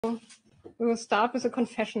we will start with a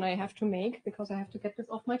confession I have to make because I have to get this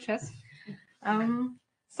off my chest.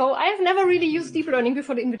 So I've never really used deep learning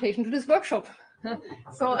before the invitation to this workshop.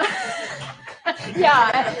 So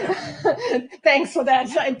yeah, thanks for that.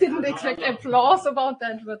 I didn't expect applause about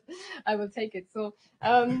that, but I will take it. So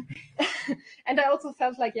and I also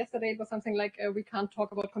felt like yesterday it was something like we can't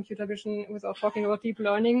talk about computer vision without talking about deep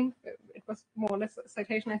learning. It was more or less a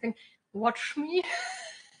citation, I think. Watch me.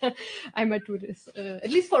 I might do this at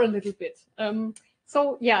least for a little bit.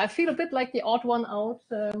 So yeah, I feel a bit like the odd one out,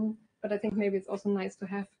 but I think maybe it's also nice to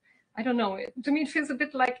have, I don't know, to me it feels a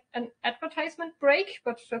bit like an advertisement break,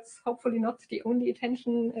 but that's hopefully not the only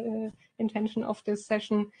intention of this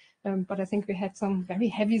session. But I think we had some very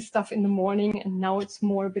heavy stuff in the morning, and now it's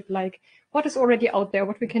more a bit like what is already out there,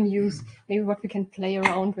 what we can use, maybe what we can play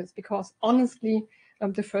around with, because honestly,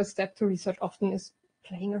 the first step to research often is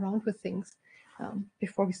playing around with things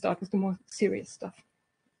before we start with the more serious stuff.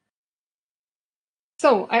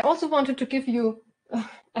 So I also wanted to give you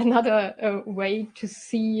another way to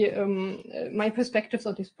see my perspectives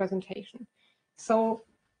on this presentation. So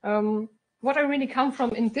what I really come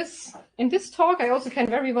from in this talk, I also can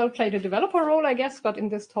very well play the developer role, I guess, but in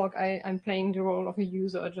this talk I'm playing the role of a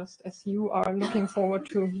user, just as you are looking forward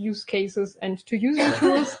to use cases and to using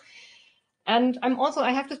tools. And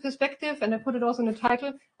I have this perspective, and I put it also in the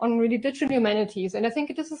title, on really digital humanities. And I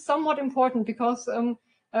think this is somewhat important because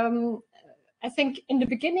I think in the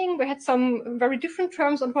beginning we had some very different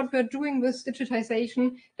terms on what we're doing with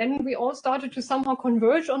digitization. Then we all started to somehow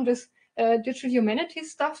converge on this digital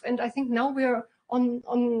humanities stuff. And I think now we're on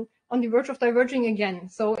the verge of diverging again.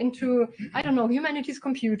 So into, I don't know, humanities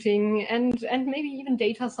computing and maybe even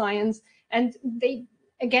data science. And they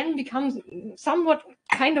again become somewhat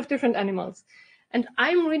kind of different animals. And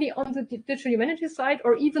I'm really on the digital humanities side,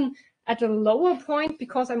 or even at a lower point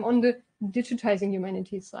because I'm on the digitizing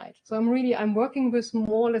humanities side. So I'm working with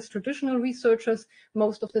more or less traditional researchers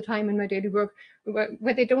most of the time in my daily work,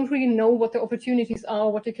 where they don't really know what the opportunities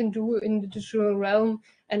are, what they can do in the digital realm,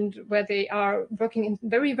 and where they are working in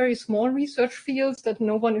very, very small research fields that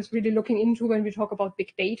no one is really looking into when we talk about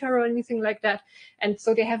big data or anything like that. And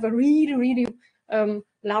so they have a really, really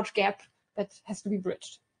large gap that has to be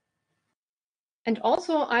bridged. And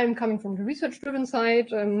also, I'm coming from the research-driven side.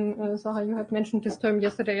 Sarah, you have mentioned this term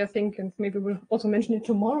yesterday, I think, and maybe we'll also mention it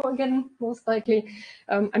tomorrow again, most likely.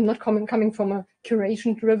 I'm not coming from a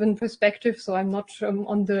curation-driven perspective, so I'm not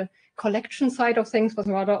on the collection side of things, but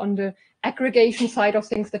rather on the aggregation side of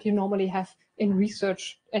things that you normally have in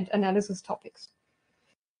research and analysis topics.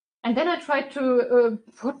 And then I tried to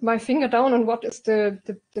put my finger down on what is the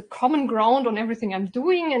common ground on everything I'm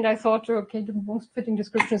doing. And I thought, okay, the most fitting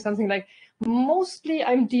description is something like, mostly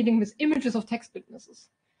I'm dealing with images of text witnesses.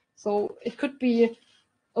 So it could be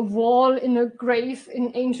a wall in a grave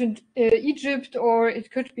in ancient Egypt, or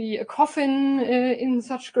it could be a coffin in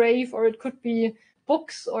such grave, or it could be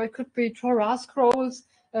books, or it could be Torah scrolls.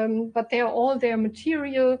 But they are all their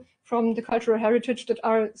material from the cultural heritage that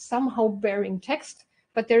are somehow bearing text.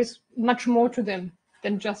 But there's much more to them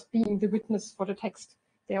than just being the witness for the text.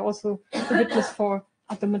 They are also the witness for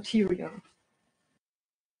other material.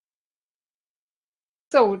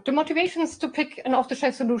 So the motivations to pick an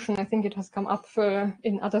off-the-shelf solution, I think it has come up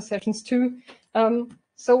in other sessions too.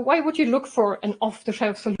 So why would you look for an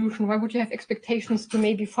off-the-shelf solution? Why would you have expectations to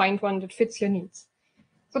maybe find one that fits your needs?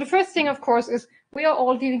 So the first thing, of course, is we are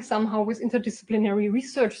all dealing somehow with interdisciplinary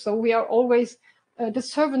research. So we are always the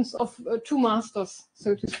servants of two masters,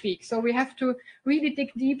 so to speak. So we have to really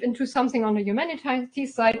dig deep into something on the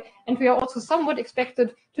humanities side, and we are also somewhat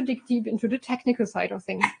expected to dig deep into the technical side of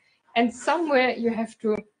things. And somewhere you have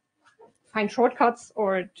to find shortcuts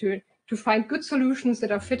or to find good solutions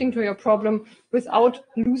that are fitting to your problem without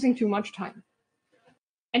losing too much time.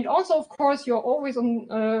 And also, of course, you're always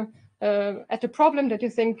on at the problem that you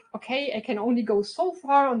think, okay, I can only go so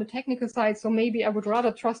far on the technical side, so maybe I would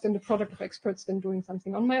rather trust in the product of experts than doing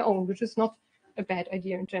something on my own, which is not a bad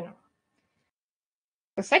idea in general.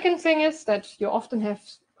 The second thing is that you often have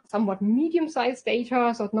somewhat medium-sized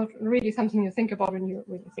data, so it's not really something you think about when you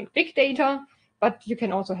think big data, but you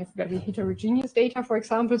can also have very heterogeneous data, for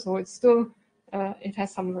example, so it's still, it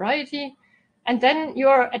has some variety. And then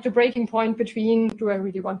you're at the breaking point between, do I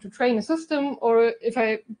really want to train a system, or if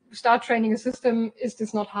I start training a system, is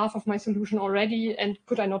this not half of my solution already, and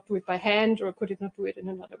could I not do it by hand, or could it not do it in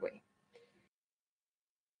another way?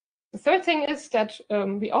 The third thing is that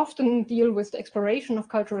we often deal with the exploration of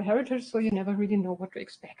cultural heritage, so you never really know what to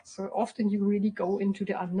expect. So often you really go into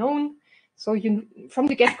the unknown. So from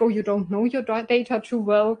the get-go, you don't know your data too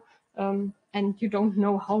well, and you don't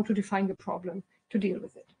know how to define the problem to deal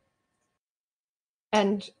with it.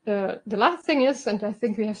 And the last thing is, and I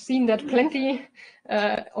think we have seen that plenty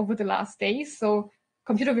over the last days, so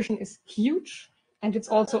computer vision is huge, and it's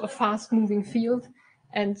also a fast-moving field.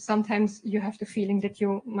 And sometimes you have the feeling that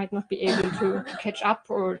you might not be able to catch up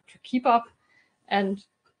or to keep up. And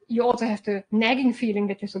you also have the nagging feeling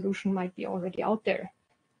that your solution might be already out there.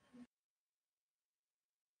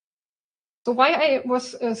 So why I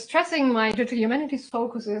was stressing my digital humanities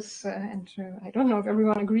focus is, and I don't know if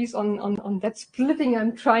everyone agrees on that splitting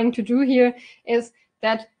I'm trying to do here, is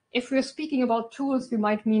that if we're speaking about tools, we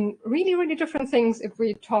might mean really, really different things if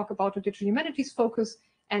we talk about the digital humanities focus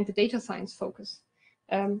and the data science focus.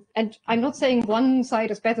 And I'm not saying one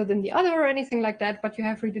side is better than the other or anything like that, but you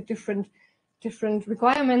have really different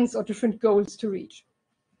requirements or different goals to reach.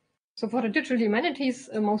 So for the digital humanities,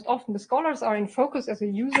 most often the scholars are in focus as a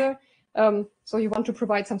user. So you want to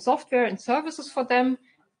provide some software and services for them.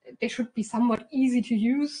 They should be somewhat easy to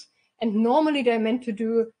use. And normally they're meant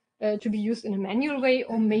to be used in a manual way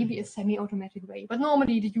or maybe a semi-automatic way. But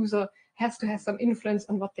normally the user has to have some influence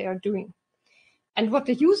on what they are doing. And what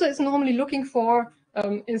the user is normally looking for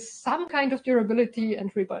is some kind of durability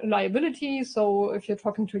and reliability. So if you're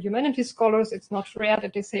talking to humanities scholars, it's not rare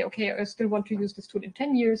that they say, okay, I still want to use this tool in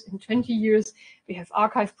 10 years, in 20 years. We have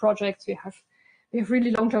archive projects, we have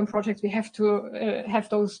really long-term projects. We have to have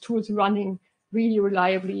those tools running really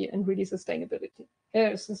reliably and really sustainable.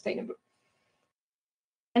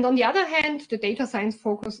 And on the other hand, the data science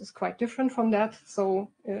focus is quite different from that. So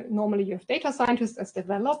normally you have data scientists as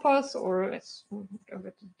developers, or as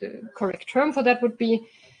the correct term for that would be.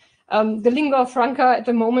 The lingua franca at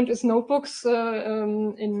the moment is notebooks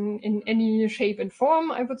in any shape and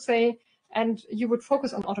form, I would say. And you would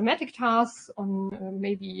focus on automatic tasks, on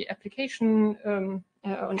maybe application,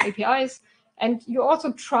 on APIs. And you're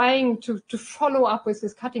also trying to follow up with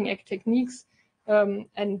these cutting-edge techniques.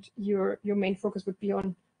 And your main focus would be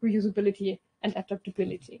on reusability and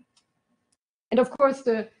adaptability. And of course,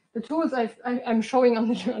 the tools I'm showing on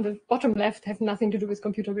the bottom left have nothing to do with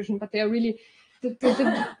computer vision, but they are really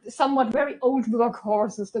the somewhat very old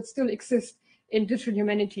workhorses that still exist in digital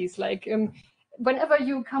humanities. Like whenever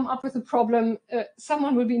you come up with a problem,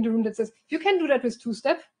 someone will be in the room that says, you can do that with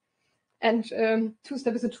two-step. And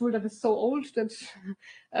two-step is a tool that is so old that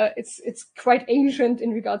it's quite ancient in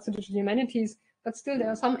regards to digital humanities, but still there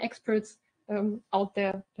are some experts out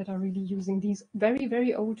there that are really using these very,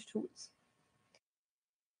 very old tools.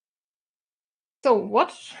 So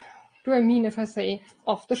what do I mean if I say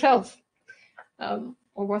off the shelf?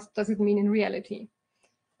 Or what does it mean in reality?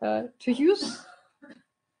 To use,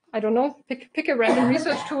 I don't know, pick a random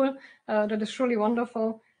research tool that is surely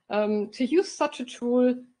wonderful. To use such a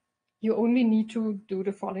tool, you only need to do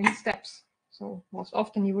the following steps. So most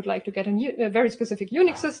often you would like to get a very specific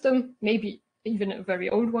Unix system, maybe even a very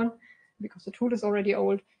old one, because the tool is already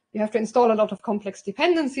old. You have to install a lot of complex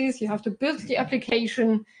dependencies. You have to build the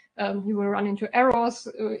application. You will run into errors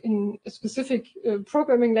in a specific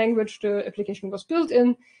programming language the application was built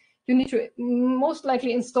in. You need to most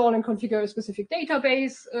likely install and configure a specific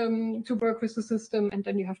database to work with the system, and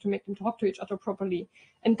then you have to make them talk to each other properly.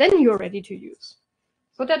 And then you're ready to use.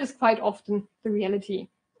 So that is quite often the reality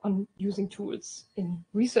on using tools in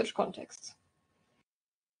research contexts.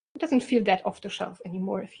 It doesn't feel that off the shelf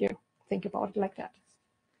anymore if you think about it like that.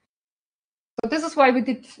 So this is why we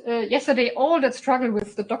did yesterday all that struggle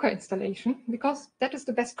with the Docker installation, because that is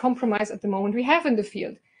the best compromise at the moment we have in the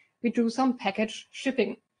field. We do some package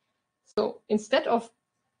shipping. So instead of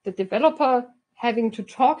the developer having to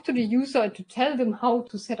talk to the user to tell them how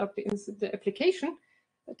to set up the application,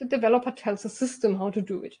 the developer tells the system how to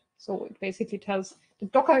do it. So it basically tells the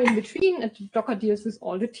Docker in between, and the Docker deals with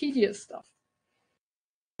all the tedious stuff.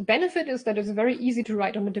 The benefit is that it's very easy to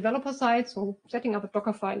write on the developer side. So setting up a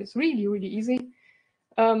Docker file is really, really easy.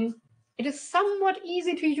 It is somewhat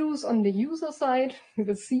easy to use on the user side. We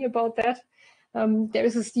will see about that. There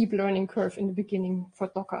is a steep learning curve in the beginning for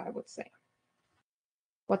Docker, I would say.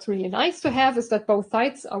 What's really nice to have is that both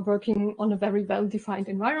sides are working on a very well-defined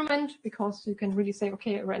environment, because you can really say,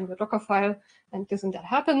 okay, I ran the Docker file and this and that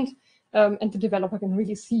happened. And the developer can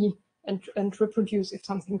really see and reproduce if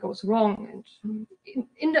something goes wrong. And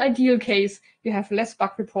in the ideal case, you have less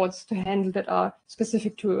bug reports to handle that are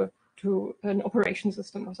specific to an operation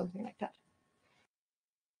system or something like that.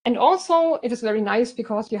 And also, it is very nice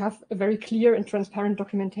because you have a very clear and transparent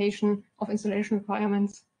documentation of installation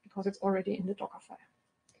requirements, because it's already in the Docker file.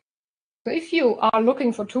 So if you are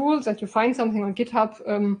looking for tools and you find something on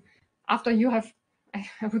GitHub, after you have,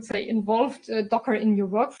 I would say, involved Docker in your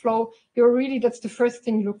workflow, that's the first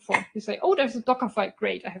thing you look for. You say, oh, there's a Docker file,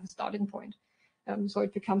 great, I have a starting point. So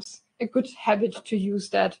it becomes a good habit to use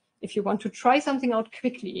that if you want to try something out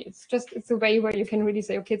quickly. It's a way where you can really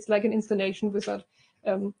say, okay, it's like an installation wizard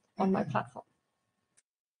on my platform.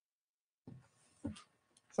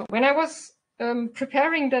 So when I was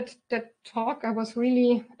preparing that talk, I was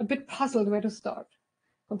really a bit puzzled where to start.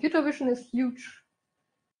 Computer vision is huge.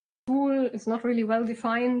 Tool is not really well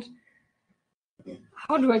defined.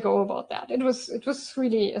 How do I go about that? It was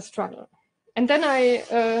really a struggle. And then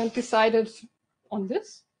I decided on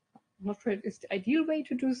this. I'm not sure it's the ideal way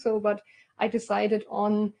to do so, but I decided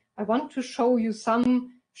on, I want to show you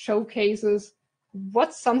some showcases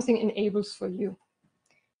what something enables for you.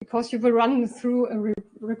 Because you will run through a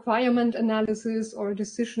requirement analysis or a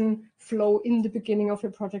decision flow in the beginning of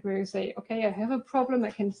your project where you say, okay, I have a problem, I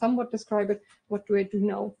can somewhat describe it. What do I do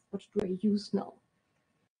now? What do I use now?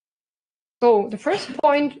 So the first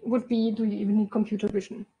point would be, do you even need computer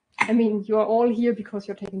vision? I mean, you're all here because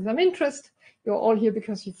you're taking some interest. You're all here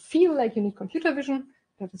because you feel like you need computer vision.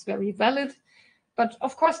 That is very valid. But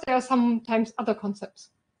of course, there are sometimes other concepts,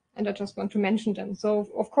 and I just want to mention them. So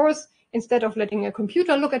of course, instead of letting a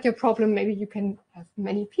computer look at your problem, maybe you can have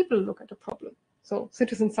many people look at the problem. So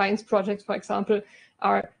citizen science projects, for example,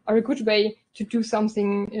 are a good way to do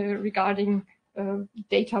something regarding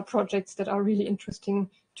data projects that are really interesting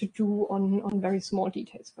to do on very small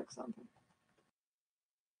details, for example.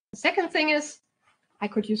 The second thing is, I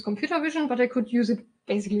could use computer vision, but I could use it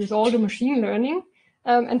basically with all the machine learning.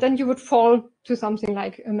 And then you would fall to something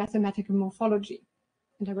like a mathematical morphology.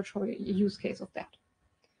 And I would show you a use case of that.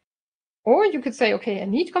 Or you could say, okay, I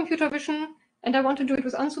need computer vision, and I want to do it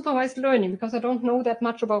with unsupervised learning because I don't know that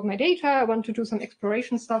much about my data. I want to do some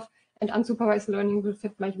exploration stuff, and unsupervised learning will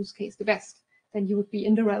fit my use case the best. Then you would be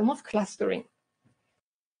in the realm of clustering.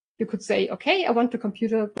 You could say, okay, I want the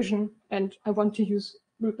computer vision, and I want to use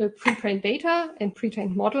pre-trained data and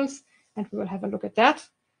pre-trained models, and we will have a look at that.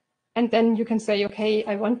 And then you can say, okay,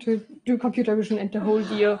 I want to do computer vision and the whole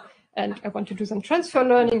deal, and I want to do some transfer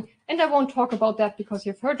learning. And I won't talk about that because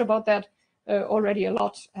you've heard about that already a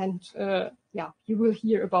lot. And yeah, you will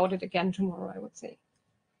hear about it again tomorrow, I would say.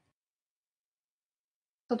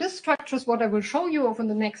 So this structures what I will show you over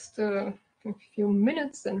the next few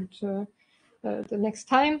minutes and the next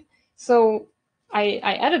time. So I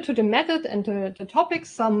added to the method and the topics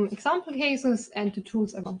some example cases and the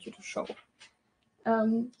tools I want you to show.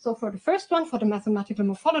 So for the first one, for the mathematical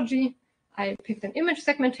morphology, I picked an image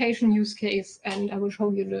segmentation use case, and I will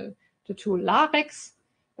show you the tool LaRex.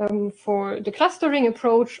 For the clustering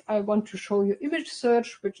approach, I want to show you image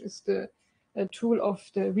search, which is the tool of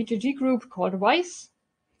the VGG group called WISE.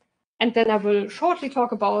 And then I will shortly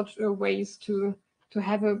talk about ways to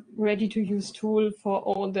have a ready-to-use tool for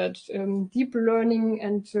all that deep learning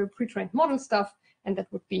and pre-trained model stuff, and that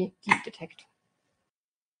would be Deep Detect.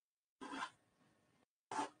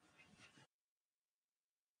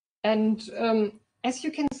 And as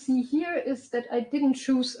you can see here is that I didn't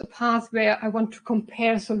choose a path where I want to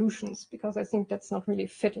compare solutions because I think that's not really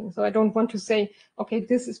fitting. So I don't want to say, okay,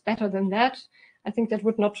 this is better than that. I think that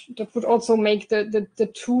would also make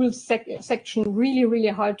the tool section really, really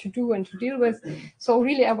hard to do and to deal with. So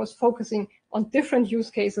really I was focusing on different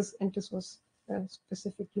use cases, and this was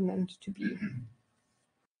specifically meant to be.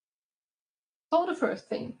 So the first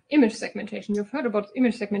thing, image segmentation. You've heard about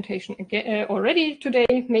image segmentation again, already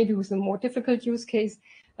today, maybe with a more difficult use case.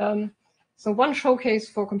 So one showcase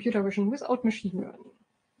for computer vision without machine learning.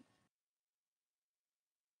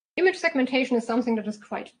 Image segmentation is something that is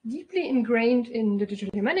quite deeply ingrained in the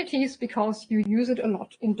digital humanities because you use it a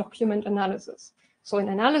lot in document analysis. So in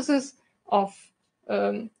analysis of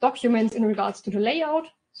documents in regards to the layout,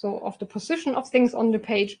 so of the position of things on the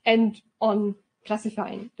page and on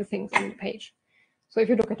classifying the things on the page. So if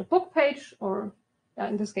you look at a book page, or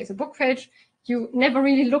in this case a book page, you never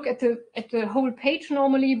really look at the whole page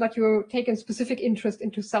normally, but you take a specific interest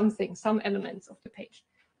into something, some elements of the page.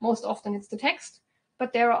 Most often it's the text,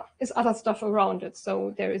 but there is other stuff around it.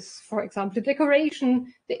 So there is, for example, the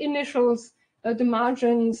decoration, the initials, the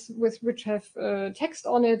margins with which have text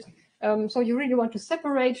on it. So you really want to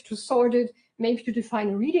separate, to sort it, maybe to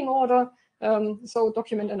define a reading order. So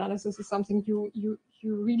document analysis is something you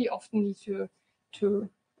really often need to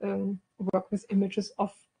work with images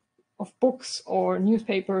of books or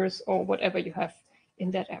newspapers or whatever you have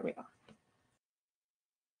in that area.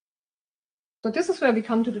 So this is where we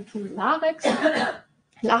come to the tool LaRex.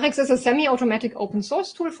 LaRex is a semi-automatic open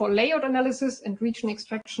source tool for layout analysis and region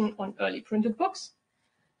extraction on early printed books.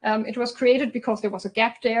 It was created because there was a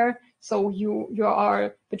gap there. So you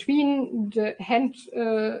are between the hand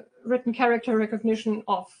written character recognition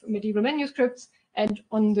of medieval manuscripts and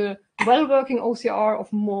on the well-working OCR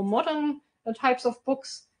of more modern types of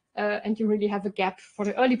books, and you really have a gap for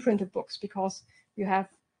the early printed books because you have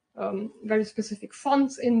very specific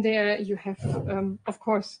fonts in there. You have, of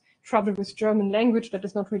course, trouble with German language that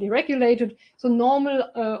is not really regulated. So normal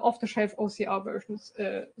off-the-shelf OCR versions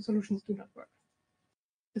solutions do not work.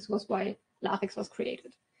 This was why LaReX was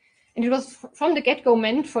created. And it was from the get-go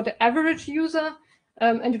meant for the average user,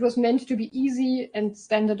 and it was meant to be easy and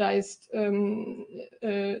standardized,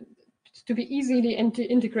 to be easily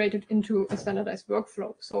integrated into a standardized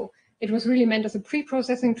workflow. So it was really meant as a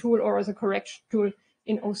pre-processing tool or as a correction tool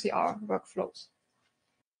in OCR workflows.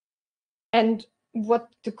 And what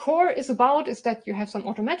the core is about is that you have some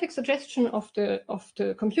automatic suggestion of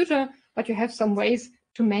the computer, but you have some ways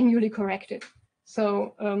to manually correct it.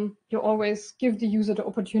 So you always give the user the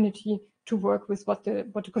opportunity to work with what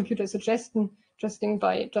the computer is suggesting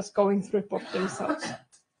by just going through the book themselves.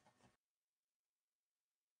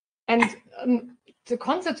 And the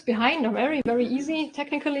concepts behind are very, very easy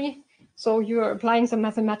technically. So you're applying some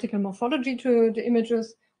mathematical morphology to the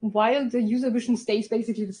images while the user vision stays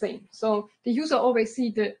basically the same. So the user always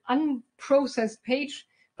sees the unprocessed page,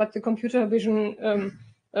 but the computer vision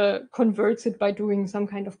converts it by doing some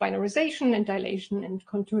kind of binarization and dilation and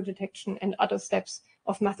contour detection and other steps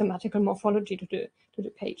of mathematical morphology to the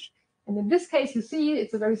page. And in this case, you see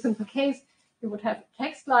it's a very simple case. You would have a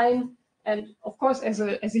text line. And of course, as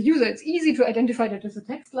a user, it's easy to identify that as a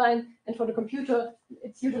text line. And for the computer,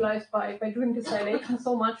 it's utilized by doing this dilation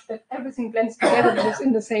so much that everything blends together that is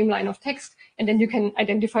in the same line of text. And then you can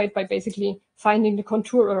identify it by basically finding the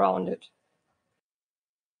contour around it.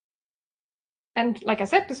 And like I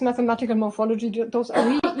said, this mathematical morphology, those are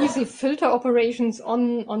really easy filter operations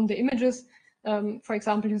on the images. For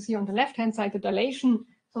example, you see on the left-hand side the dilation.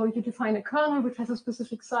 So you define a kernel which has a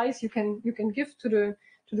specific size you can give to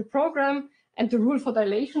the program. And the rule for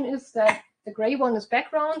dilation is that the gray one is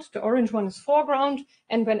background, the orange one is foreground.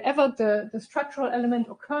 And whenever the structural element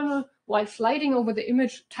or kernel, while sliding over the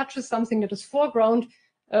image, touches something that is foreground,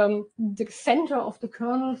 the center of the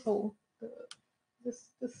kernel, so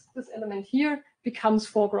this element here, becomes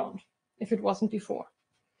foreground if it wasn't before.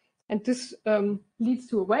 And this leads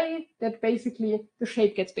to a way that basically the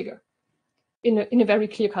shape gets bigger in a very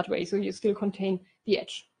clear-cut way, so you still contain the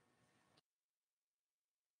edge.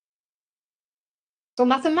 So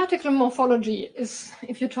mathematical morphology is,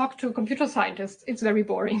 if you talk to computer scientists, it's very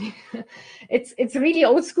boring. It's really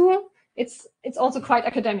old school. It's also quite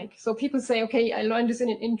academic. So people say, okay, I learned this in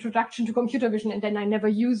an introduction to computer vision and then I never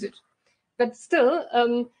use it. But still,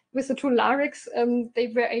 with the tool LaReX, they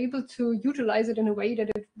were able to utilize it in a way that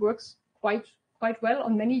it works quite well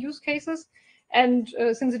on many use cases. And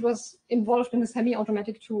since it was involved in a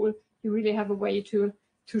semi-automatic tool, you really have a way to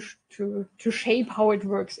shape how it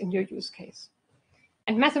works in your use case.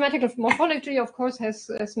 And mathematical morphology, of course, has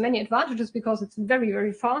many advantages because it's very,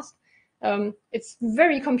 very fast. It's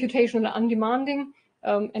very computational and undemanding,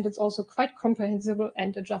 and it's also quite comprehensible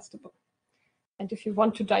and adjustable. And if you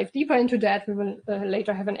want to dive deeper into that, we will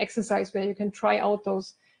later have an exercise where you can try out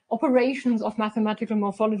those operations of mathematical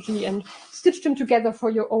morphology and stitch them together for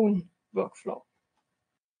your own workflow.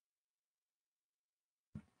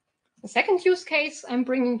 The second use case I'm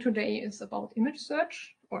bringing today is about image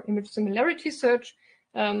search or image similarity search.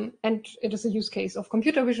 And it is a use case of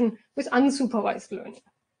computer vision with unsupervised learning.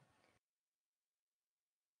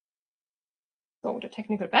 So the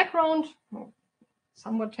technical background,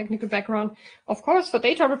 somewhat technical background, of course, for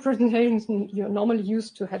data representations, you're normally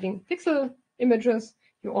used to having pixel images.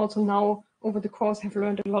 You also now, over the course, have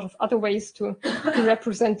learned a lot of other ways to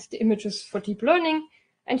represent the images for deep learning.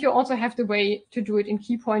 And you also have the way to do it in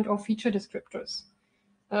key point or feature descriptors,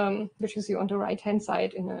 which you see on the right-hand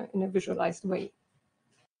side in a visualized way.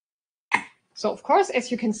 So of course,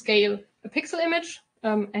 as you can scale a pixel image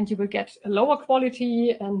and you will get a lower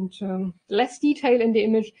quality and less detail in the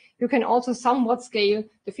image, you can also somewhat scale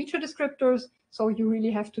the feature descriptors. So you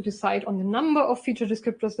really have to decide on the number of feature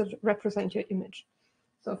descriptors that represent your image.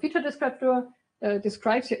 So a feature descriptor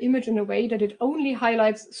describes your image in a way that it only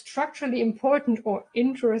highlights structurally important or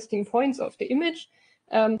interesting points of the image.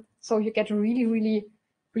 So you get a really, really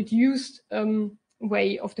reduced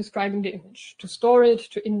way of describing the image, to store it,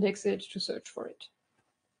 to index it, to search for it.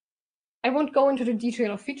 I won't go into the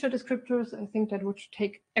detail of feature descriptors. I think that would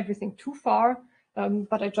take everything too far,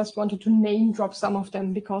 but I just wanted to name drop some of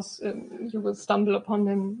them because you will stumble upon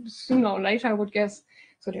them sooner or later, I would guess.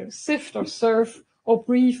 So there's sift or surf or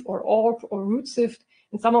brief or orb or root sift,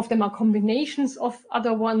 and some of them are combinations of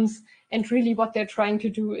other ones. And really what they're trying to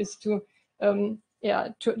do is to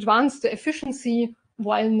advance the efficiency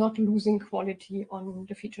while not losing quality on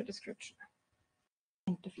the feature description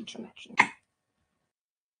and the feature matching.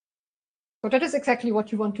 So that is exactly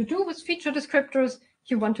what you want to do with feature descriptors.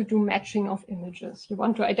 You want to do matching of images. You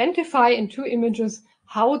want to identify in two images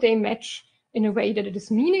how they match in a way that it is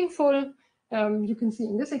meaningful. You can see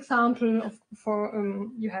in this example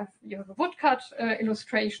you have a woodcut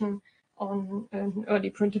illustration on an early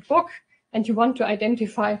printed book, and you want to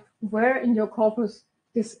identify where in your corpus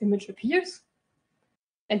this image appears.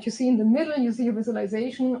 And you see in the middle, you see a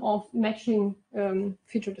visualization of matching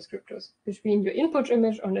feature descriptors between your input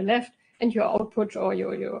image on the left and your output or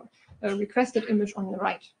your requested image on the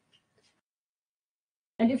right.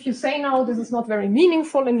 And if you say now this is not very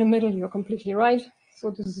meaningful in the middle, you're completely right.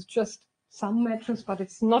 So this is just some matches, but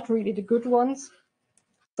it's not really the good ones.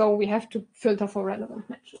 So we have to filter for relevant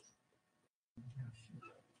matches.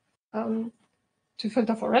 To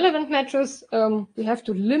filter for relevant matches, we have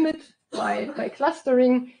to limit by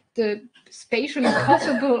clustering the spatially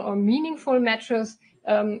possible or meaningful matches,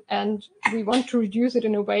 and we want to reduce it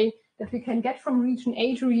in a way that we can get from region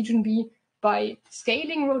A to region B by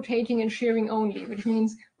scaling, rotating, and shearing only, which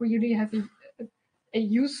means we really have a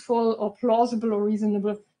useful or plausible or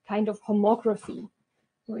reasonable kind of homography.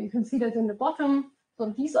 So you can see that in the bottom.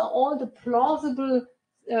 So these are all the plausible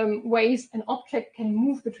ways an object can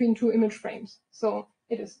move between two image frames. So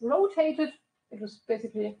it is rotated. It is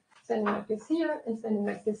basically standing like this here and standing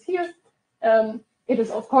like this here. It is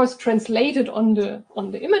of course translated on the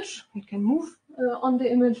image. It can move on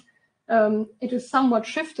the image. It is somewhat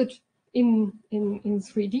shifted in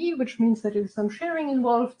 3D, which means that there is some shearing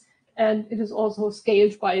involved, and it is also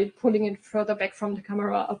scaled by pulling it further back from the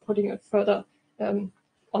camera or putting it further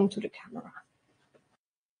onto the camera.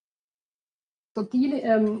 So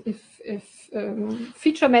if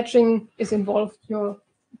feature matching is involved, you're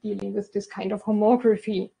dealing with this kind of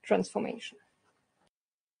homography transformation.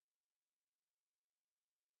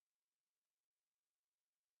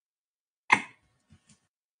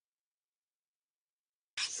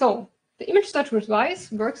 So the image search with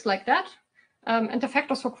WISE works like that. And the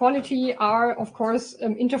factors for quality are, of course,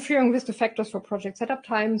 interfering with the factors for project setup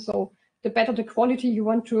time. So the better the quality you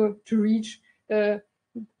want to reach, the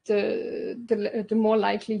more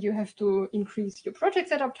likely you have to increase your project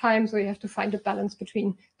setup time. So you have to find a balance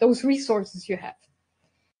between those resources you have.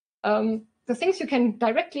 The things you can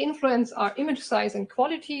directly influence are image size and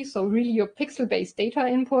quality. So really your pixel-based data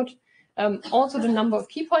input. Also the number of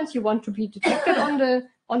key points you want to be detected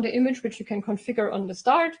on the image, which you can configure on the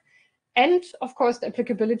start. And of course, the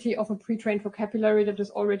applicability of a pre-trained vocabulary that is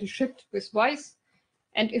already shipped with WISE.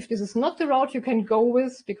 And if this is not the route you can go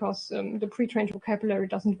with, because the pre-trained vocabulary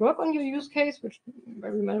doesn't work on your use case, which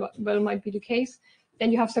very well might be the case,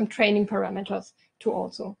 then you have some training parameters to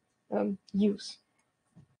also use.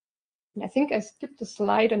 And I think I skipped the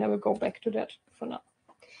slide and I will go back to that for now.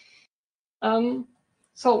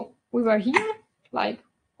 So we were here, like,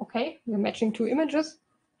 okay, we're matching two images.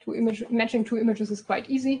 Matching two images is quite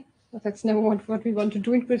easy. But that's never what we want to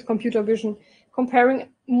do with computer vision. Comparing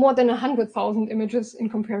more than 100,000 images in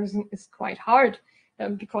comparison is quite hard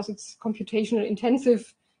because it's computational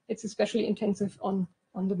intensive. It's especially intensive on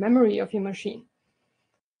the memory of your machine.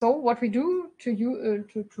 So what we do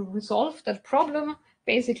to resolve that problem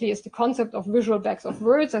basically is the concept of visual bags of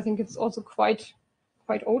words. I think it's also quite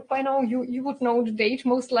old by now. You would know the date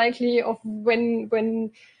most likely of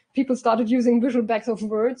when people started using visual bags of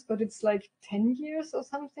words, but it's like 10 years or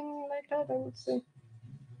something like that, I would say.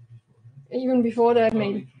 Even before that,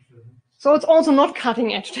 maybe. So it's also not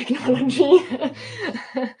cutting edge technology,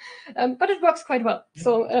 but it works quite well.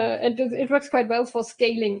 So it works quite well for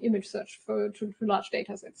scaling image search to large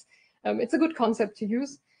data sets. It's a good concept to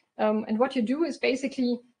use. And what you do is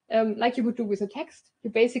basically, like you would do with a text, you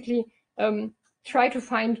basically try to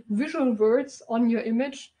find visual words on your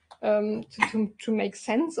image to make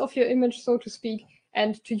sense of your image, so to speak,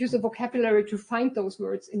 and to use a vocabulary to find those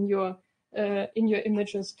words in your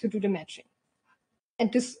images to do the matching.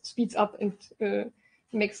 And this speeds up and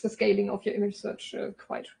makes the scaling of your image search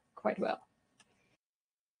quite well.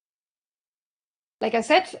 Like I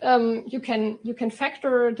said, you can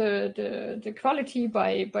factor the quality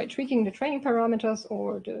by tweaking the training parameters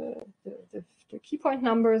or the key point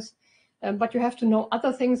numbers, but you have to know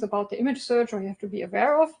other things about the image search, or you have to be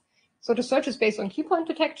aware of. So the search is based on key point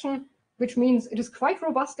detection, which means it is quite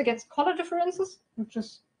robust against color differences, which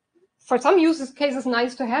is for some use cases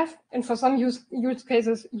nice to have, and for some use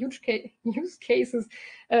cases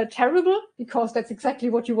terrible, because that's exactly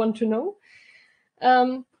what you want to know.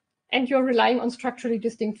 And you're relying on structurally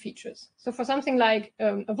distinct features. So for something like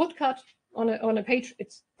a woodcut on a page,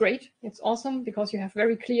 it's great, it's awesome, because you have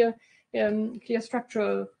very clear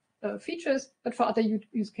structural features, but for other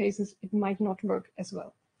use cases, it might not work as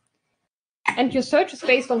well. And your search is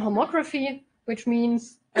based on homography, which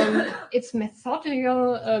means it's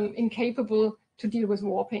methodical, incapable to deal with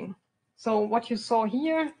warping. So what you saw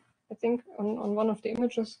here, I think on one of the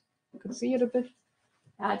images, you could see it a bit.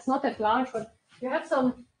 It's not that large, but you have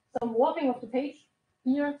some warping of the page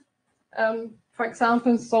here, for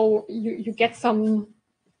example. So you get some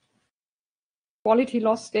quality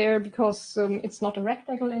loss there because it's not a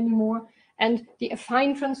rectangle anymore. And the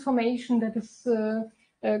affine transformation that is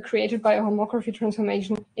created by a homography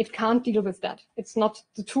transformation, it can't deal with that. It's not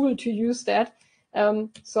the tool to use that.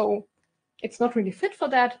 So it's not really fit for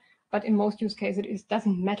that, but in most use cases, it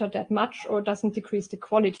doesn't matter that much or doesn't decrease the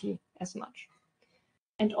quality as much.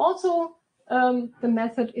 And also, the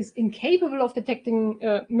method is incapable of detecting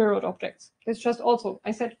mirrored objects. It's just also,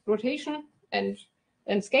 I said rotation and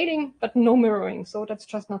scaling, but no mirroring. So that's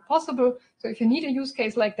just not possible. So if you need a use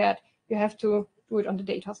case like that, you have to do it on the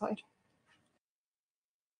data side.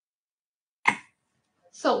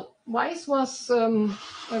 So WISE was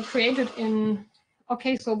created in,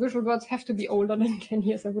 okay, so visual words have to be older than 10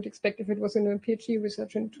 years, I would expect, if it was in a PhD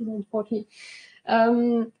research in 2014.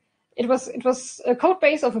 It was a code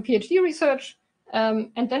base of a PhD research,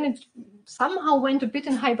 and then it somehow went a bit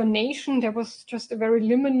in hibernation. There was just a very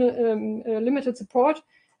limited support,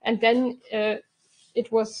 and then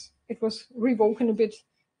it was rewoken a bit,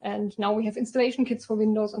 and now we have installation kits for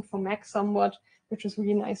Windows and for Mac somewhat, which is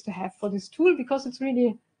really nice to have for this tool because it's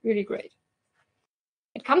really, really great.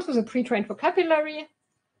 It comes with a pre-trained vocabulary,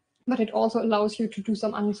 but it also allows you to do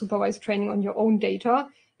some unsupervised training on your own data.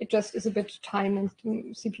 It just is a bit time and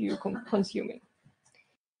CPU consuming.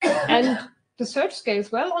 And the search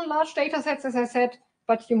scales well on large data sets, as I said,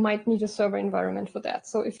 but you might need a server environment for that.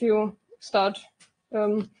 So if you start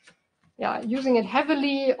using it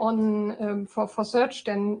heavily on for search,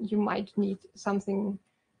 then you might need something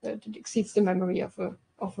that exceeds the memory of a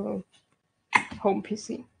home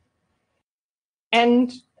PC.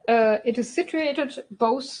 And it is situated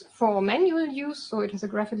both for manual use, so it has a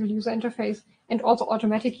graphical user interface, and also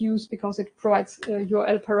automatic use because it provides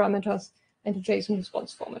URL parameters and a JSON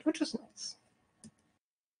response format, which is nice.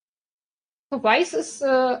 So WISE is,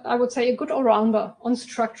 I would say, a good all-rounder on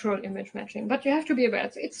structural image matching, but you have to be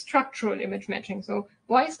aware it's structural image matching. So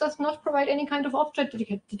WISE does not provide any kind of object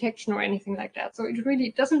detection or anything like that. So it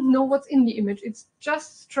really doesn't know what's in the image. It's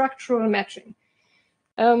just structural matching.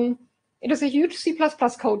 It is a huge C++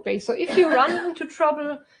 code base. So if you run into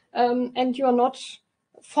trouble and you are not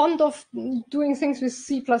fond of doing things with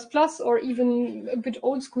C++ or even a bit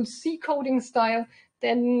old school C coding style,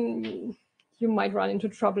 then you might run into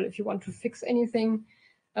trouble if you want to fix anything.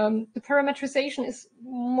 The parameterization is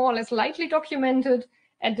more or less lightly documented,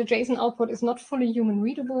 and the JSON output is not fully human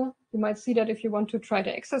readable. You might see that if you want to try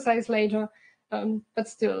the exercise later, but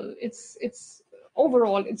still, it's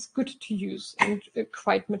overall, it's good to use and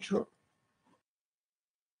quite mature.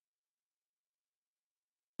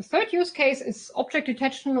 The third use case is object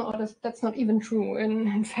detection, or that's not even true.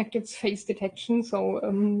 In fact, it's face detection. So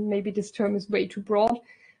maybe this term is way too broad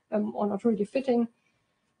or not really fitting,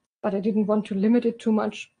 but I didn't want to limit it too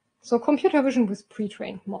much. So computer vision with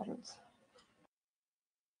pre-trained models.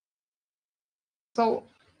 So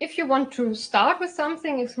if you want to start with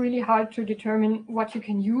something, it's really hard to determine what you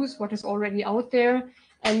can use, what is already out there,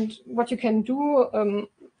 and what you can do.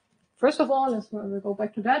 First of all, we'll go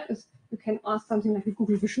back to that, is you can ask something like a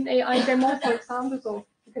Google Vision AI demo, for example. So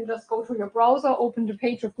you can just go to your browser, open the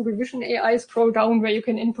page of Google Vision AI, scroll down where you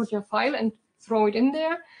can input your file and throw it in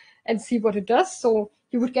there and see what it does. So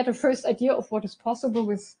you would get a first idea of what is possible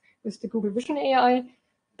with the Google Vision AI.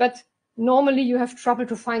 But normally you have trouble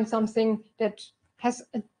to find something that has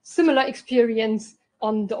a similar experience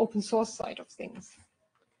on the open source side of things.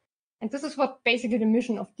 And this is what basically the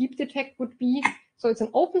mission of Deep Detect would be. So it's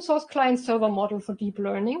an open source client server model for deep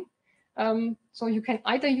learning. So you can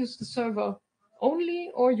either use the server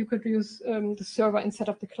only, or you could use the server instead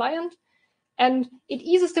of the client. And it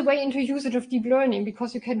eases the way into usage of deep learning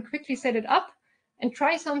because you can quickly set it up and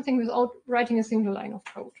try something without writing a single line of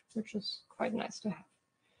code, which is quite nice to have.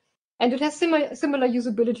 And it has similar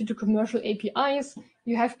usability to commercial APIs.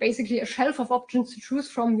 You have basically a shelf of options to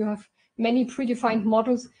choose from. You have many predefined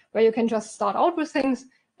models where you can just start out with things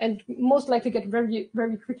and most likely get very,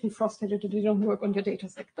 very quickly frustrated that they don't work on your data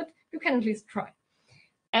set, but you can at least try.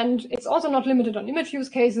 And it's also not limited on image use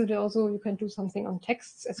cases. Also, you can do something on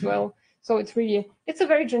texts as well. So it's a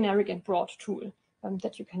very generic and broad tool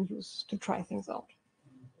that you can use to try things out.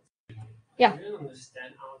 Yeah. I didn't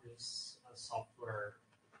understand how this software,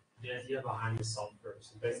 the idea behind the software.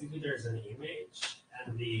 So basically there's an image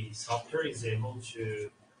and the software is able to,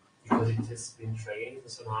 because it has been trained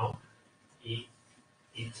somehow, it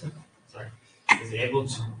is able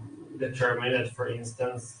to determine that, for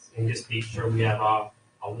instance, in this picture we have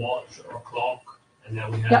a watch or a clock, and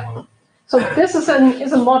then we have So this is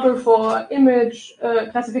a model for image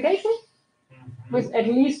classification with at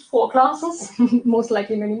least 4 classes, most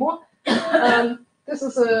likely many more. This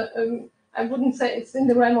is I wouldn't say it's in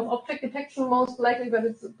the realm of object detection most likely, but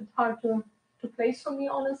it's a bit hard to place for me,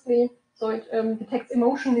 honestly. So it detects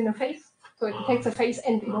emotion in a face. So it detects a face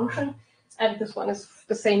and emotion. And this one is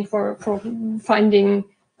the same for finding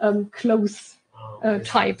clothes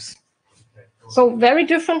types. So very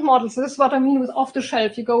different models. This is what I mean with off the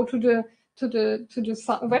shelf. You go to the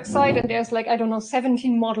website and there's like, I don't know,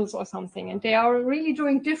 17 models or something, and they are really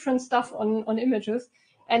doing different stuff on images.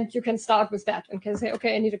 And you can start with that and can say,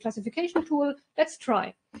 okay, I need a classification tool. Let's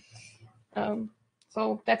try.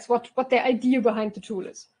 So that's what the idea behind the tool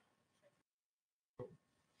is.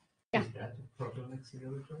 Yeah. Is that a proton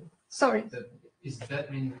accelerator? Sorry.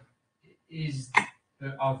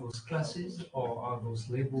 Are those classes or are those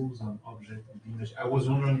labels on object and image? I was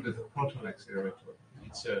wondering that the proton accelerator,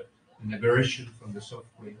 it's an aberration from the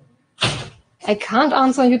software. I can't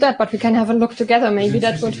answer you that, but we can have a look together. Maybe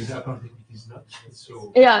that would. Apparently it is not.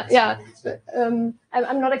 So yeah.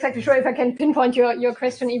 I'm not exactly sure if I can pinpoint your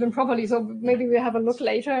question even properly. So maybe we'll have a look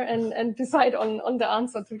later and decide on the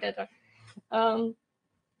answer together.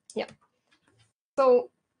 Yeah. So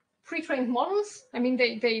pre-trained models, I mean,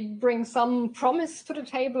 they bring some promise to the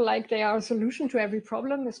table, like they are a solution to every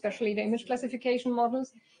problem, especially the image classification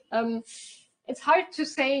models. It's hard to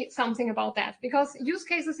say something about that because use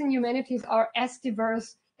cases in humanities are as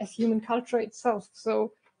diverse as human culture itself.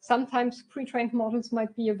 So sometimes pre-trained models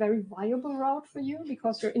might be a very viable route for you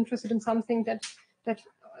because you're interested in something that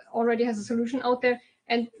already has a solution out there.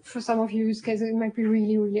 And for some of you use cases, it might be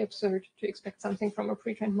really, really absurd to expect something from a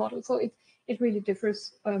pre-trained model. So it really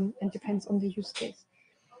differs and depends on the use case.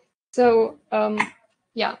 So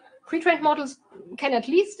yeah, pre-trained models can at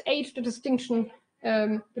least aid the distinction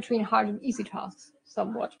between hard and easy tasks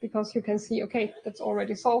somewhat, because you can see, okay, that's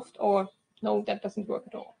already solved, or no, that doesn't work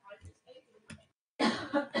at all.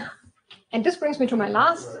 And this brings me to my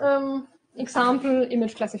last example,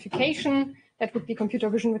 image classification. That would be computer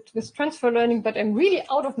vision with transfer learning, but I'm really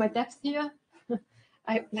out of my depth here.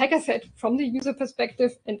 Like I said, from the user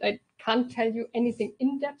perspective, and I can't tell you anything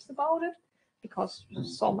in depth about it because you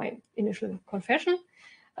saw my initial confession.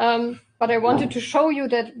 But I wanted to show you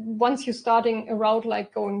that once you're starting a route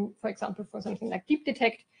like going, for example, for something like deep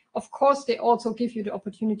detect, of course, they also give you the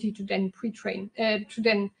opportunity to then pre-train, to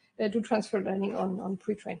then do transfer learning on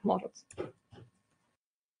pre-trained models.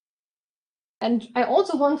 And I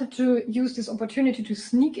also wanted to use this opportunity to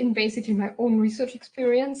sneak in basically my own research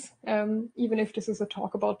experience, even if this is a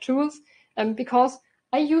talk about tools, because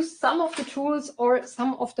I used some of the tools or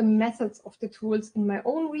some of the methods of the tools in my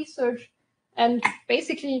own research. And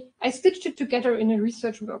basically, I stitched it together in a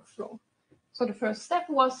research workflow. So the first step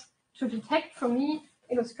was to detect for me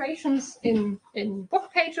illustrations in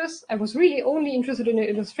book pages. I was really only interested in the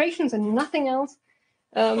illustrations and nothing else.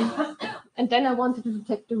 And then I wanted to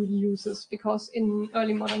detect the reuses, because in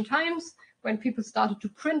early modern times, when people started to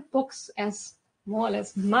print books as more or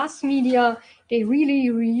less mass media, they really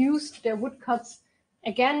reused their woodcuts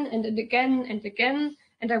again and again and again.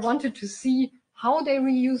 And I wanted to see how they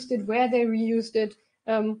reused it, where they reused it,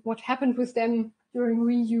 what happened with them during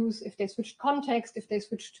reuse, if they switched context, if they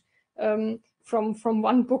switched from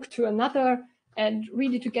one book to another, and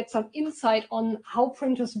really to get some insight on how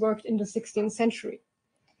printers worked in the 16th century.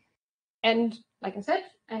 And like I said,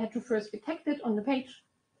 I had to first detect it on the page.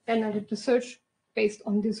 Then I did the search based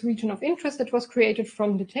on this region of interest that was created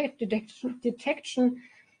from detection.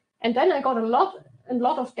 And then I got a lot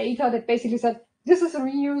of data that basically said, this is a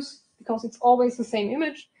reuse because it's always the same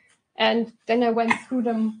image. And then I went through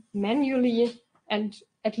them manually and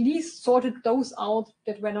at least sorted those out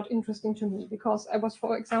that were not interesting to me, because I was,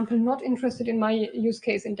 for example, not interested in my use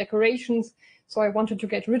case in decorations. So I wanted to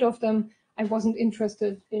get rid of them. I wasn't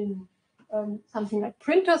interested in something like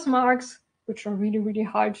printer's marks, which are really, really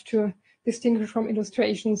hard to distinguish from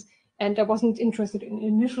illustrations. And I wasn't interested in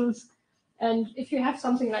initials. And if you have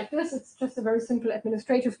something like this, it's just a very simple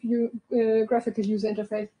administrative graphical user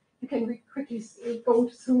interface. You can quickly go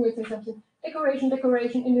through it and something.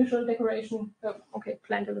 Decoration, initial decoration. Okay,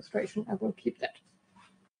 plant illustration, I will keep that.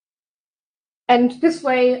 And this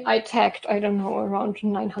way I tagged, I don't know, around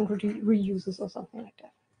 900 reuses or something like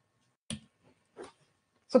that.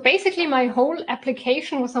 So basically my whole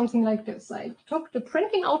application was something like this. I took the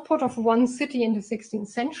printing output of one city in the 16th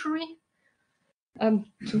century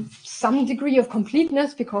to some degree of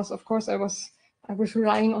completeness, because of course I was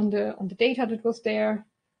relying on the data that was there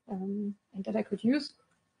and that I could use.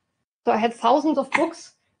 So I had thousands of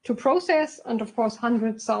books to process, and of course,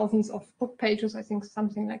 hundreds, thousands of book pages, I think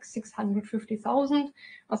something like 650,000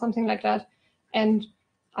 or something like that. And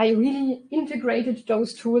I really integrated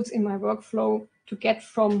those tools in my workflow to get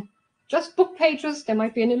from just book pages, there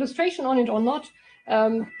might be an illustration on it or not,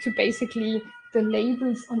 to basically the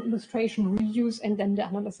labels on illustration reuse and then the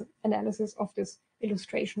analysis of this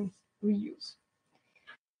illustration reuse.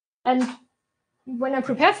 And when I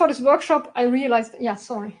prepared for this workshop, I realized, yeah,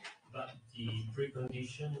 sorry. But the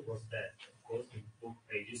precondition was that, of course, the book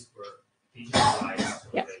pages were digitalized.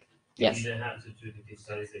 Yeah. Yes. You didn't have to do the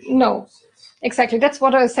digitalization. No, process. Exactly. That's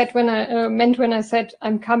what I said when I meant when I said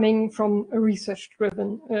I'm coming from a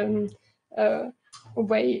research-driven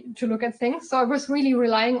way to look at things. So I was really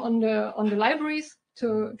relying on the libraries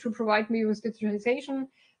to provide me with digitalization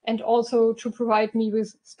and also to provide me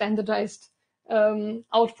with standardized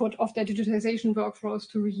output of their digitalization workflows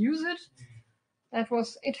to reuse it.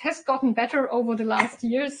 It has gotten better over the last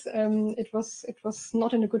years. It was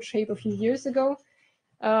not in a good shape a few years ago.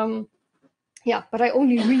 Yeah, but I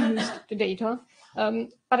only reused the data.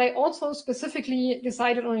 But I also specifically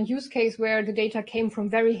decided on a use case where the data came from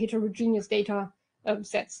very heterogeneous data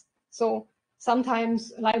sets. So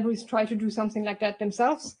sometimes libraries try to do something like that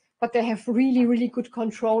themselves, but they have really, really good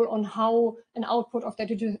control on how an output of their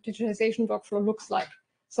digitalization workflow looks like.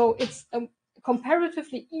 So it's a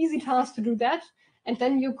comparatively easy task to do that. And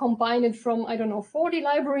then you combine it from, I don't know, 40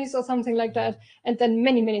 libraries or something like that. And then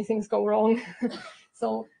many, many things go wrong.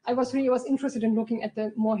 So I was interested in looking at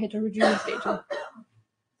the more heterogeneous data.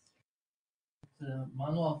 The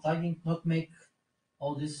manual tagging not make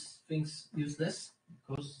all these things useless,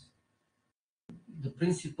 because the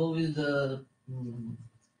principle is the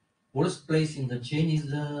worst place in the chain is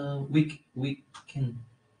the weaken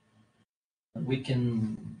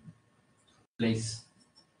place.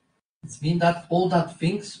 It means that all that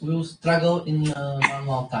things will struggle in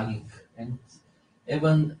manual tagging, and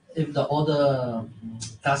even if the other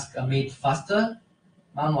tasks are made faster,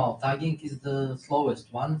 manual tagging is the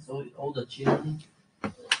slowest one. So all the chain.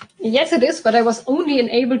 Yes, it is, but I was only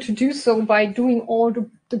enabled to do so by doing all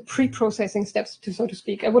the pre-processing steps, so to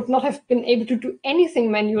speak. I would not have been able to do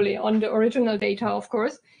anything manually on the original data, of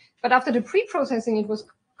course. But after the pre-processing, it was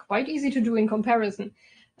quite easy to do in comparison.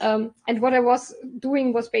 And what I was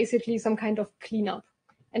doing was basically some kind of cleanup.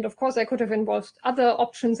 And of course, I could have involved other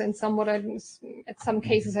options, and at some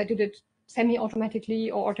cases, I did it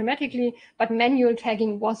semi-automatically or automatically, but manual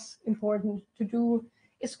tagging was important to do,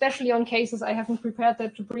 especially on cases I haven't prepared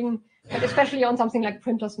that to bring, but especially on something like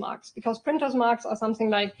printer's marks, because printer's marks are something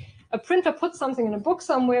like a printer puts something in a book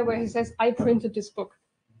somewhere where he says, I printed this book.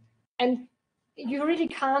 And you really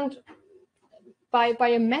can't, by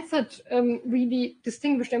a method, really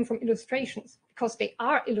distinguish them from illustrations, because they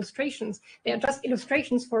are illustrations. They are just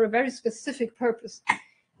illustrations for a very specific purpose.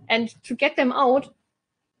 And to get them out,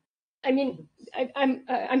 I mean,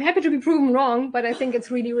 I'm happy to be proven wrong, but I think it's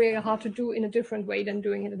really, really hard to do in a different way than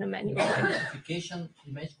doing it in a manual way.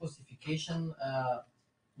 Image classification,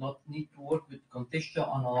 not need to work with contextual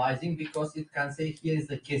analyzing, because it can say here is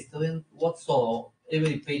the castle. What so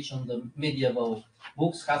every page on the medieval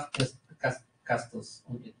books have castles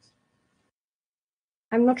on it.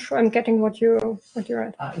 I'm not sure I'm getting what you're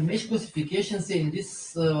at. Image classification say in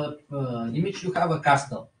this image you have a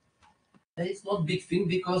castle. It's not big thing,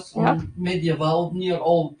 because on medieval near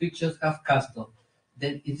all pictures have castle.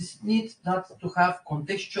 Then it is need not to have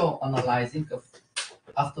contextual analyzing of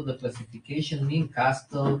after the classification in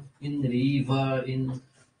castle, in river, in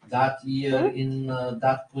that year, in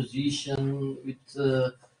that position with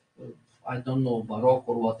I don't know, Baroque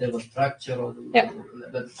or whatever structure.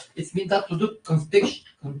 But it's meant that to do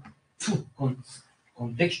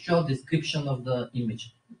contextual description of the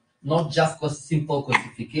image, not just a simple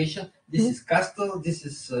classification. This is castle, this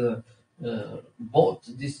is boat,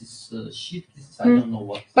 this is ship, this is I don't know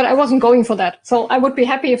what. But I wasn't going for that. So I would be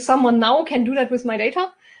happy if someone now can do that with my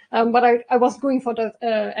data. But I wasn't going for that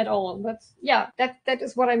at all. But yeah, that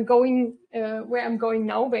is what I'm going, where I'm going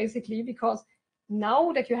now, basically, because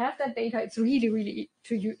now that you have that data, it's really, really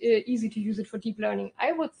easy to use it for deep learning.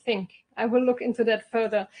 I would think I will look into that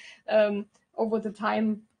further over the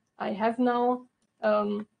time I have now,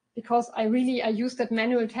 because I use that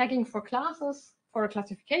manual tagging for classes, for a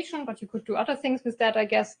classification, but you could do other things with that, I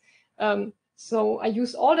guess. So I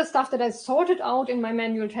use all the stuff that I sorted out in my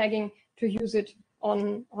manual tagging to use it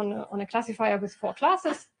on a classifier with 4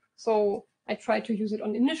 classes. So I try to use it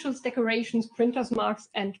on initials, decorations, printers marks,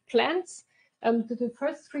 and plants. The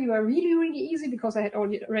first 3 were really, really easy because I had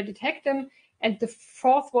already tagged them. And the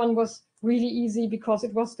 4th one was really easy because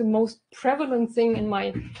it was the most prevalent thing in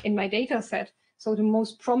my data set. So the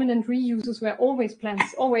most prominent reuses were always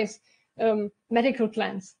plants, always medical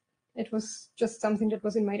plants. It was just something that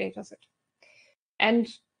was in my data set. And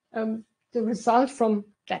the result from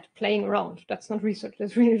that playing around, that's not research,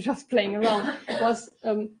 that's really just playing around, was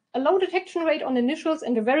a low detection rate on initials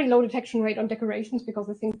and a very low detection rate on decorations, because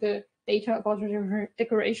I think the data about the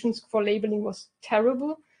decorations for labeling was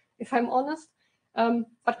terrible, if I'm honest.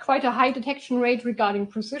 But quite a high detection rate regarding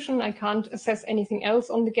precision. I can't assess anything else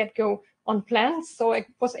on the get-go on plants. So I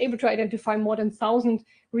was able to identify more than 1,000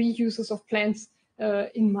 reuses of plants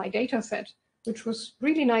in my data set, which was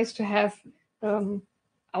really nice to have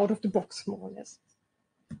out of the box, more or less.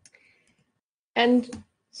 And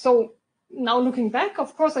so now looking back,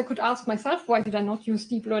 of course, I could ask myself, why did I not use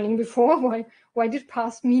deep learning before? Why did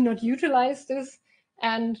past me not utilize this?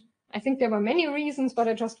 And I think there were many reasons, but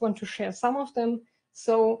I just want to share some of them.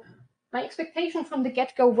 So my expectation from the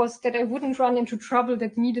get-go was that I wouldn't run into trouble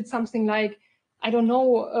that needed something like, I don't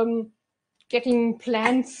know, getting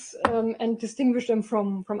plants and distinguish them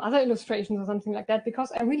from other illustrations or something like that,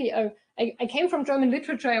 because I really, I came from German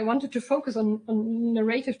literature. I wanted to focus on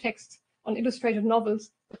narrative texts, on illustrated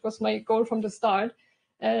novels. That was my goal from the start.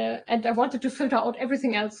 And I wanted to filter out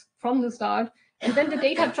everything else from the start. And then the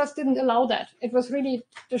data just didn't allow that. It was really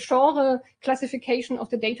the genre classification of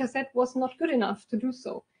the data set was not good enough to do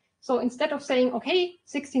so. So instead of saying, okay,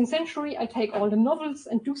 16th century, I take all the novels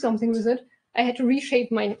and do something with it, I had to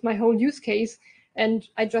reshape my whole use case. And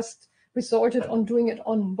I just resorted on doing it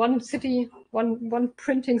on one city, one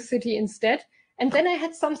printing city instead. And then I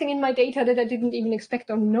had something in my data that I didn't even expect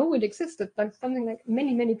or know it existed, like something like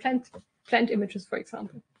many plant images, for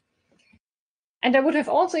example. And I would have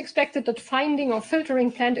also expected that finding or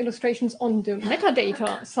filtering plant illustrations on the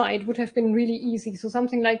metadata side would have been really easy. So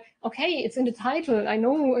something like, okay, it's in the title. I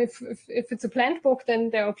know if it's a plant book, then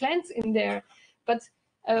there are plants in there. But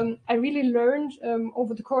I really learned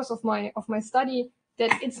over the course of my study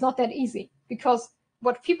that it's not that easy, because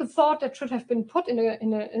what people thought that should have been put in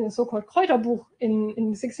a so-called Kräuterbuch in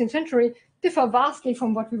the 16th century differ vastly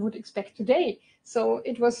from what we would expect today. So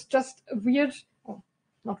it was just a weird,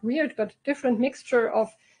 not weird, but different mixture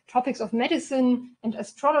of topics of medicine and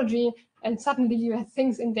astrology, and suddenly you had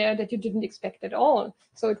things in there that you didn't expect at all.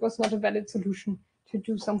 So it was not a valid solution to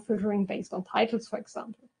do some filtering based on titles, for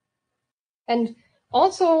example. And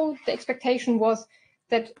also the expectation was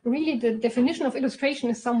that really the definition of illustration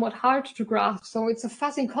is somewhat hard to grasp. So it's a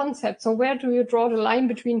fuzzy concept. So where do you draw the line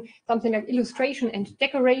between something like illustration and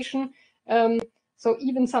decoration? So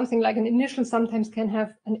even something like an initial sometimes can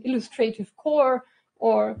have an illustrative core,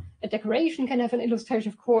 or a decoration can have an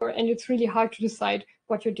illustrative core, and it's really hard to decide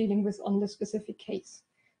what you're dealing with on the specific case.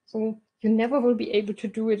 So you never will be able to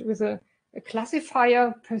do it with a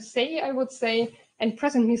classifier per se, I would say, and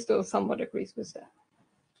present me still somewhat agrees with that.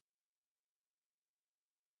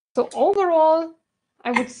 So overall,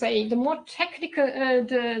 I would say the more technical,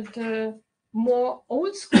 the more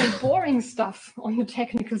old school, boring stuff on the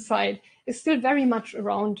technical side is still very much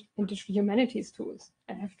around in digital humanities tools.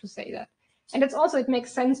 I have to say that. And it's also, it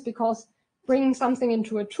makes sense because bringing something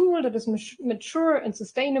into a tool that is mature and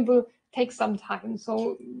sustainable takes some time.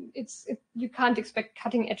 So you can't expect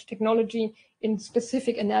cutting edge technology in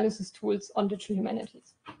specific analysis tools on digital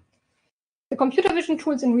humanities. The computer vision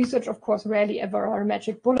tools in research, of course, rarely ever are a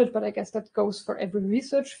magic bullet, but I guess that goes for every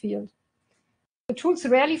research field. The tools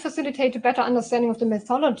rarely facilitate a better understanding of the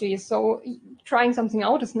methodology. So trying something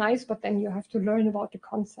out is nice, but then you have to learn about the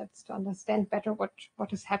concepts to understand better what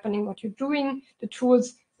is happening, what you're doing. The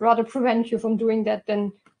tools rather prevent you from doing that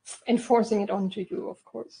than enforcing it onto you, of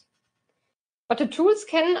course. But the tools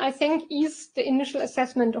can, I think, ease the initial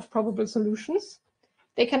assessment of probable solutions.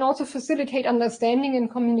 They can also facilitate understanding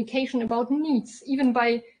and communication about needs, even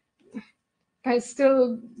by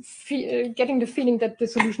still getting the feeling that the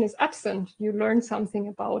solution is absent. You learn something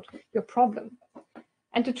about your problem.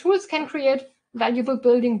 And the tools can create valuable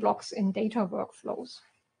building blocks in data workflows.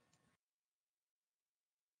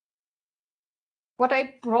 What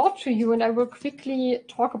I brought to you, and I will quickly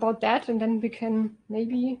talk about that, and then we can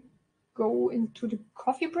maybe go into the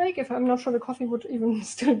coffee break, if I'm not sure the coffee would even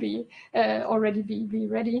still be already be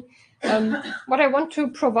ready. What I want to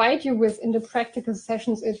provide you with in the practical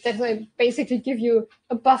sessions is that I basically give you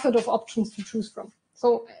a buffet of options to choose from.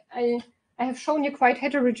 So I have shown you quite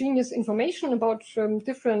heterogeneous information about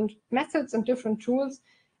different methods and different tools.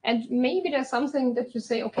 And maybe there's something that you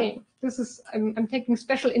say, okay, this is, I'm taking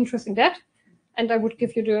special interest in that. And I would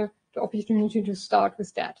give you the opportunity to start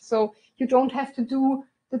with that. So you don't have to do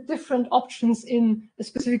the different options in a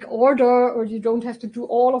specific order, or you don't have to do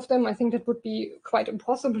all of them. I think that would be quite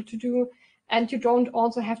impossible to do. And you don't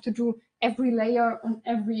also have to do every layer on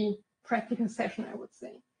every practical session, I would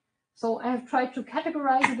say. So I have tried to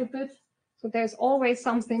categorize it a bit. So there's always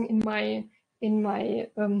something in my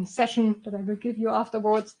session that I will give you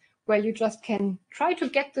afterwards, where you just can try to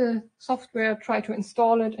get the software, try to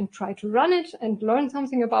install it, and try to run it and learn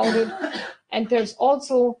something about it. And there's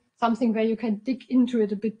also something where you can dig into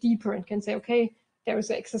it a bit deeper and can say, okay, there is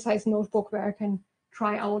an exercise notebook where I can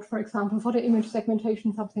try out, for example, for the image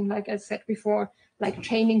segmentation, something like I said before, like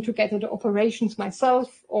chaining together the operations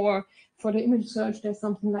myself, or for the image search, there's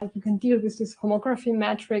something like you can deal with this homography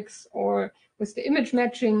matrix or with the image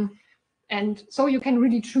matching. And so you can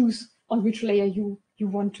really choose on which layer you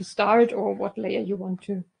want to start or what layer you want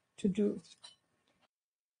to do.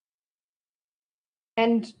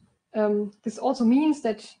 And this also means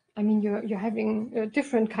that, I mean, you're having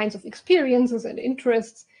different kinds of experiences and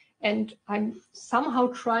interests, and I'm somehow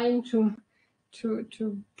trying to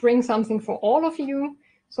bring something for all of you.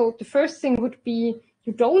 So the first thing would be,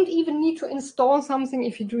 you don't even need to install something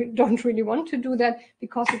if you don't really want to do that,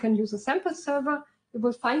 because you can use a sample server. You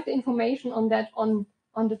will find the information on that on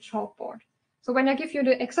the chalkboard. So when I give you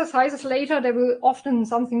the exercises later, there will often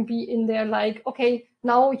something be in there like, okay,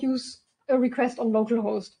 now use a request on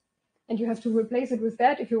localhost. And you have to replace it with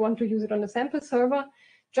that if you want to use it on the sample server.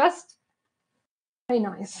 Just play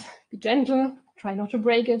nice, be gentle, try not to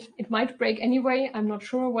break it. It might break anyway. I'm not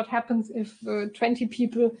sure what happens if 20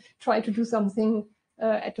 people try to do something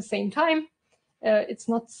at the same time. It's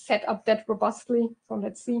not set up that robustly, so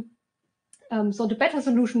let's see. So the better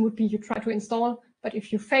solution would be you try to install, but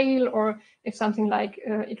if you fail, or if something like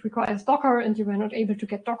it requires Docker and you were not able to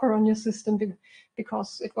get Docker on your system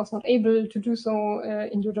because it was not able to do so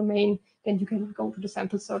in your domain, then you can go to the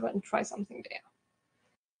sample server and try something there.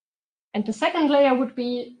 And the second layer would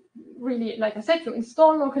be really, like I said, you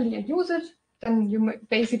install locally and use it. Then you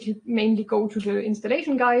basically mainly go to the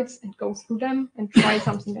installation guides and go through them and try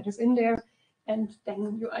something that is in there. And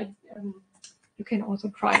then you can also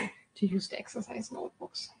try to use the exercise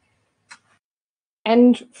notebooks.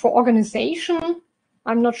 And for organization,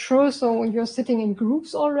 I'm not sure. So you're sitting in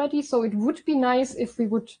groups already. So it would be nice if we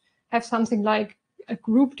would have something like a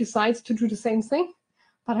group decides to do the same thing,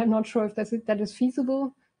 but I'm not sure if that is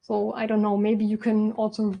feasible. So I don't know, maybe you can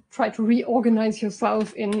also try to reorganize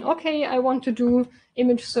yourself in, okay, I want to do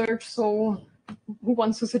image search. So who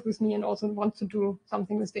wants to sit with me and also wants to do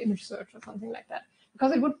something with the image search or something like that?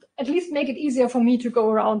 Because it would at least make it easier for me to go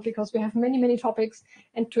around, because we have many, many topics,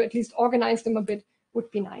 and to at least organize them a bit would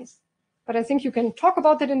be nice. But I think you can talk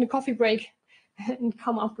about that in the coffee break and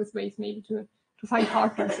come up with ways maybe to find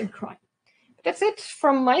partners in crime. But that's it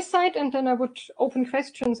from my side, and then I would open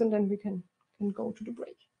questions and then we can go to the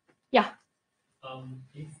break. Yeah.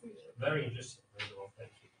 Very interesting.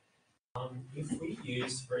 Thank you. If we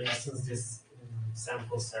use, for instance, this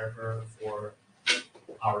sample server for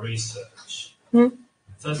our research,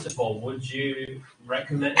 first of all, would you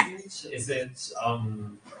recommend it? Is it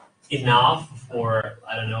enough for,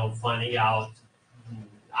 I don't know, finding out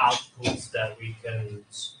outputs that we can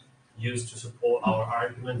use to support our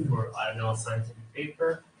argument for, I don't know, a scientific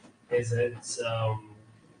paper? Is it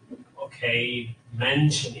okay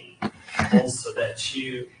mentioning also that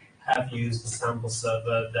you have used the sample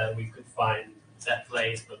server, that we could find that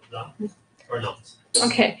place, but not, or not?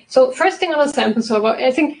 Okay, so first thing on the sample server,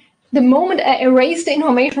 I think the moment I erase the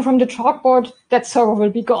information from the chalkboard, that server will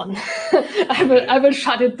be gone. I will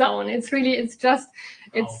shut it down. It's really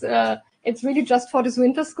just for this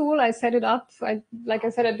winter school. I set it up. Like I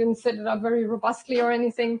said, I didn't set it up very robustly or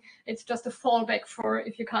anything. It's just a fallback for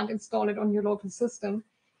if you can't install it on your local system.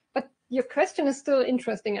 But your question is still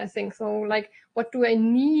interesting, I think. So, like, what do I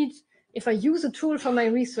need if I use a tool for my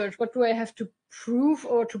research? What do I have to prove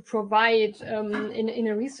or to provide in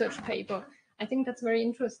a research paper? I think that's very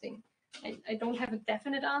interesting. I don't have a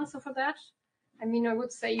definite answer for that. I mean, I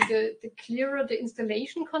would say the clearer the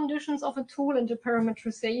installation conditions of a tool and the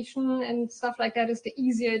parameterization and stuff like that is, the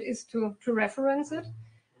easier it is to reference it.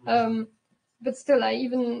 But still,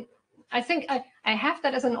 I think I have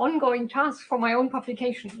that as an ongoing task for my own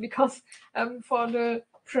publication, because for the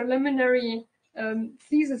preliminary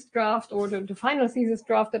thesis draft, or the final thesis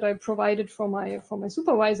draft that I provided for my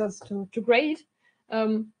supervisors to grade,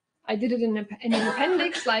 I did it in an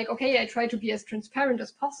appendix, like, okay, I try to be as transparent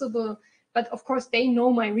as possible, but of course they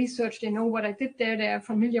know my research, they know what I did there, they are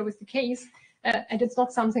familiar with the case, and it's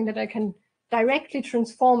not something that I can directly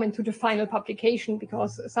transform into the final publication,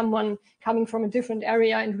 because someone coming from a different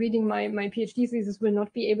area and reading my PhD thesis will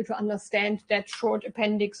not be able to understand that short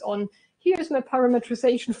appendix on, here's my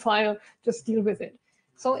parameterization file, just deal with it.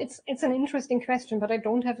 So it's an interesting question, but I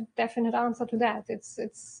don't have a definite answer to that.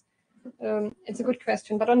 It's a good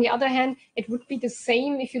question. But on the other hand, it would be the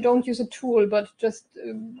same if you don't use a tool, but just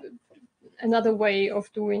another way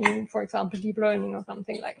of doing, for example, deep learning or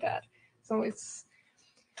something like that. So it's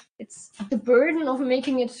the burden of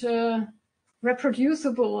making it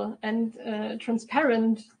reproducible and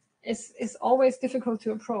transparent is always difficult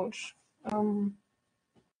to approach.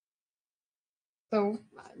 So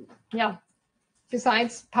yeah,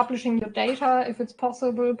 besides publishing your data if it's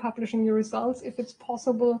possible, publishing your results if it's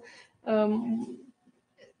possible,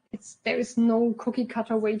 there is no cookie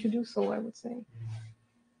cutter way to do so, I would say.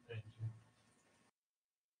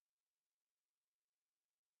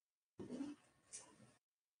 Thank you.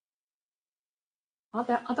 Are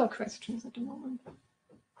there other questions at the moment?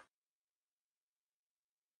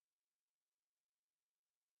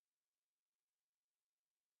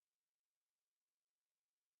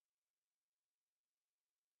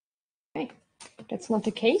 Okay, that's not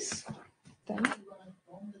the case. Then. So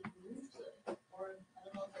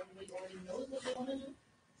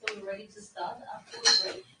we're ready to start after the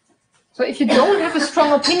break. So if you don't have a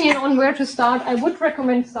strong opinion on where to start, I would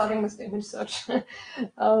recommend starting with the image search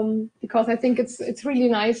because I think it's really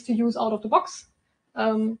nice to use out of the box.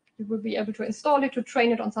 You will be able to install it, to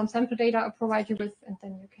train it on some sample data I provide you with, and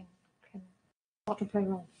then you can start to play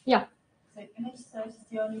around. Yeah. So image search is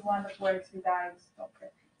the only one that works without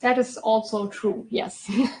Docker. That is also true,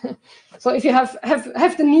 yes. So if you have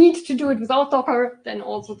the need to do it without Docker, then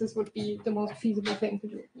also this would be the most feasible thing to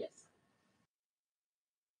do, yes.